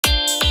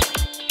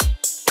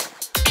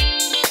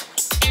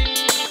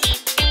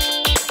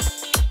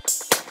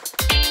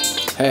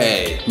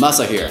Hey,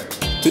 Masa here.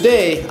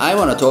 Today I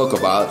want to talk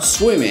about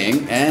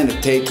swimming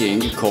and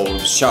taking a cold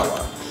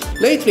shower.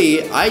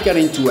 Lately, I got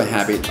into a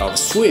habit of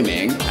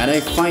swimming and I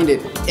find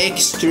it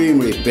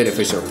extremely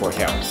beneficial for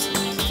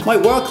health. My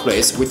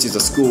workplace, which is a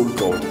school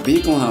called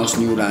Beacon House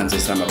Newlands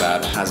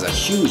Islamabad, has a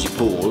huge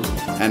pool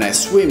and I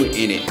swim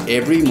in it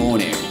every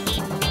morning.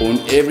 On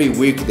every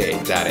weekday,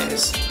 that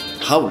is.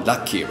 How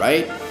lucky,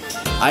 right?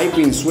 I've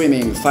been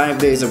swimming 5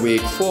 days a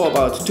week for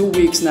about 2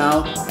 weeks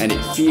now and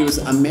it feels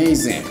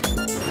amazing.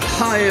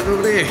 Hi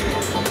everybody,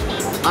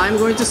 I'm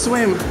going to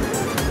swim.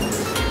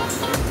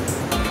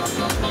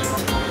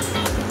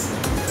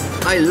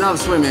 I love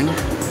swimming.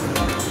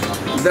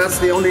 That's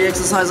the only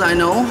exercise I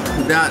know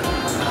that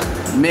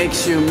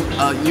makes you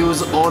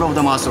use all of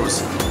the muscles.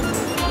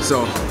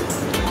 So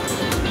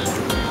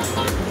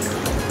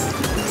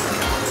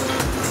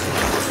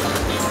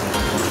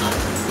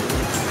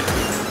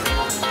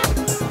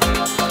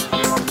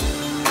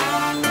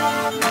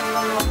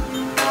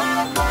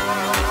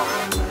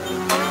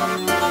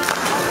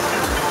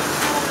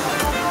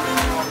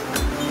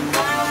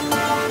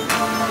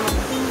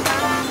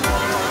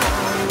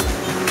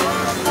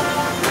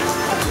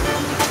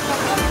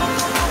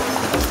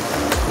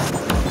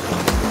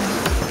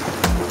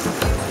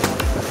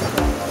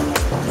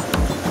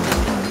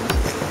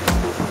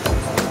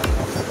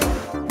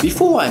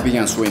before I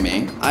began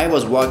swimming, I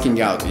was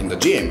working out in the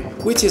gym,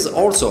 which is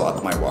also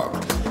at my work.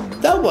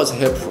 That was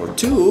helpful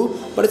too,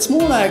 but it's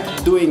more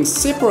like doing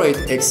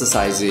separate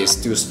exercises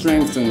to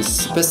strengthen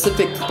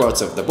specific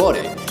parts of the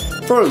body.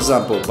 For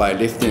example, by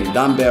lifting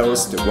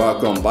dumbbells to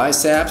work on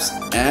biceps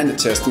and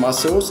chest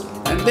muscles,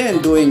 and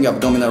then doing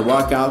abdominal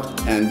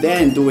workout, and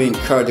then doing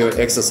cardio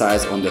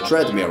exercise on the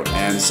treadmill,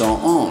 and so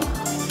on.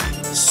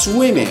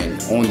 Swimming,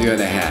 on the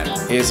other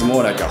hand, is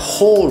more like a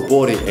whole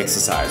body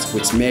exercise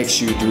which makes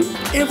you do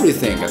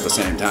everything at the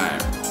same time.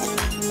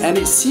 And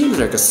it seems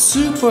like a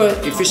super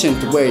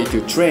efficient way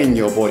to train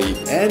your body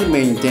and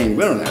maintain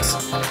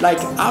wellness. Like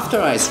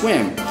after I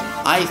swim,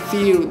 I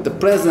feel the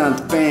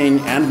pleasant pain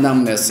and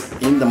numbness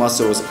in the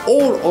muscles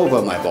all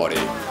over my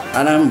body.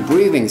 And I'm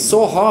breathing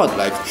so hard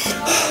like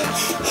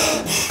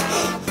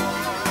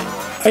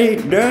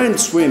I learned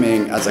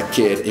swimming as a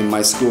kid in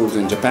my schools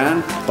in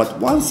Japan, but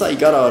once I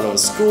got out of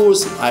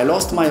schools, I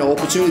lost my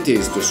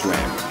opportunities to swim.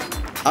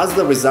 As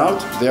the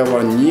result, there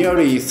were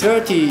nearly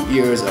 30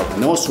 years of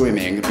no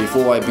swimming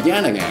before I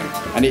began again,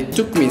 and it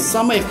took me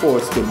some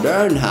effort to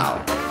learn how.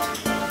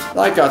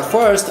 Like at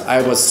first,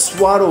 I was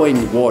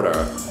swallowing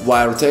water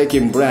while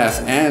taking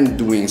breath and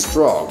doing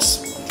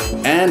strokes.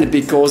 And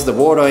because the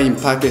water in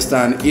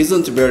Pakistan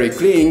isn't very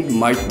clean,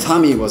 my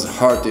tummy was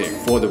hurting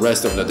for the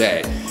rest of the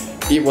day.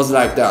 It was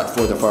like that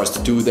for the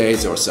first 2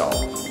 days or so.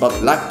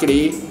 But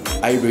luckily,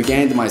 I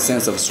regained my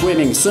sense of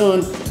swimming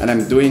soon and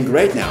I'm doing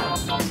great now.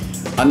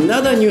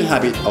 Another new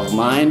habit of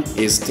mine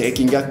is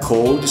taking a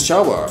cold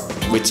shower,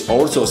 which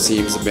also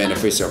seems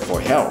beneficial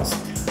for health.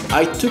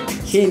 I took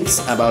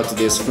hints about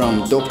this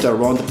from Dr.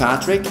 Rhonda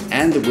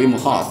and Wim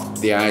Hof,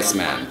 the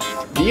Iceman.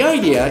 The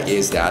idea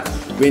is that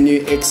when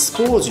you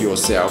expose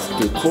yourself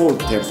to cold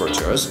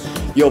temperatures,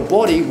 your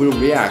body will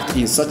react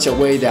in such a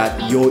way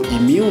that your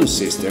immune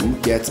system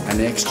gets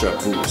an extra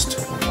boost.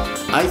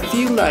 I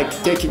feel like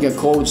taking a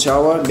cold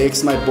shower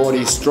makes my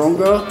body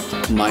stronger,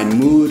 my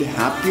mood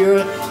happier,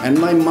 and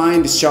my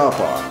mind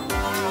sharper.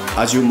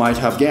 As you might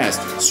have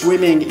guessed,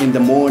 swimming in the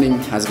morning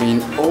has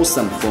been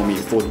awesome for me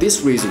for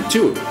this reason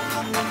too.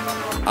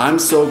 I'm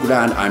so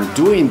glad I'm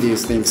doing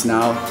these things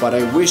now, but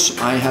I wish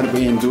I had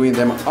been doing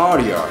them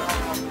earlier.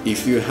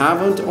 If you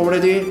haven't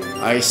already,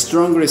 I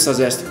strongly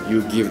suggest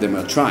you give them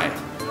a try.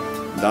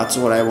 That's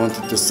what I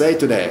wanted to say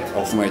today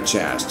off my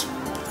chest.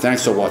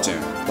 Thanks for watching.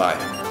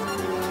 Bye.